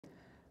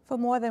For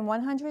more than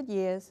 100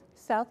 years,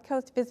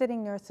 SouthCoast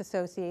Visiting Nurse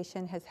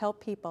Association has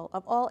helped people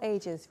of all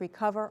ages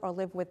recover or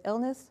live with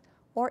illness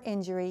or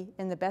injury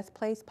in the best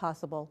place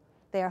possible,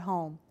 their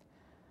home.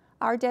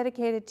 Our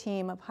dedicated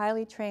team of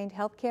highly trained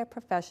healthcare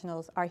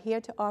professionals are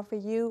here to offer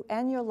you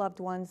and your loved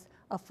ones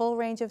a full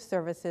range of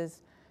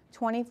services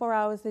 24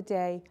 hours a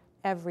day,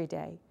 every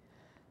day.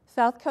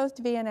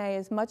 SouthCoast VNA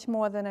is much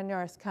more than a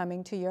nurse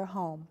coming to your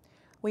home.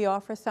 We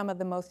offer some of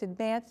the most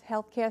advanced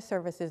healthcare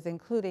services,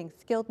 including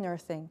skilled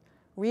nursing,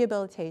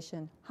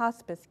 rehabilitation,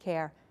 hospice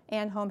care,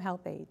 and home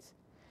health aides.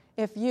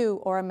 If you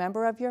or a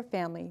member of your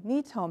family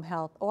needs home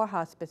health or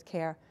hospice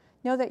care,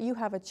 know that you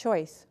have a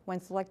choice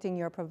when selecting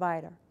your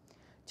provider.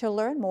 To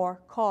learn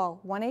more, call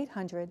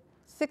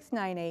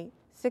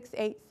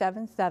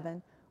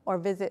 1-800-698-6877 or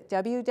visit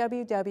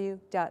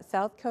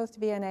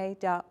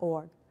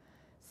www.southcoastvna.org.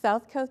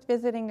 SouthCoast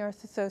Visiting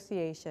Nurse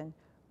Association.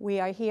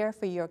 We are here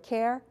for your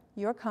care,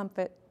 your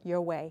comfort,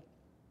 your way.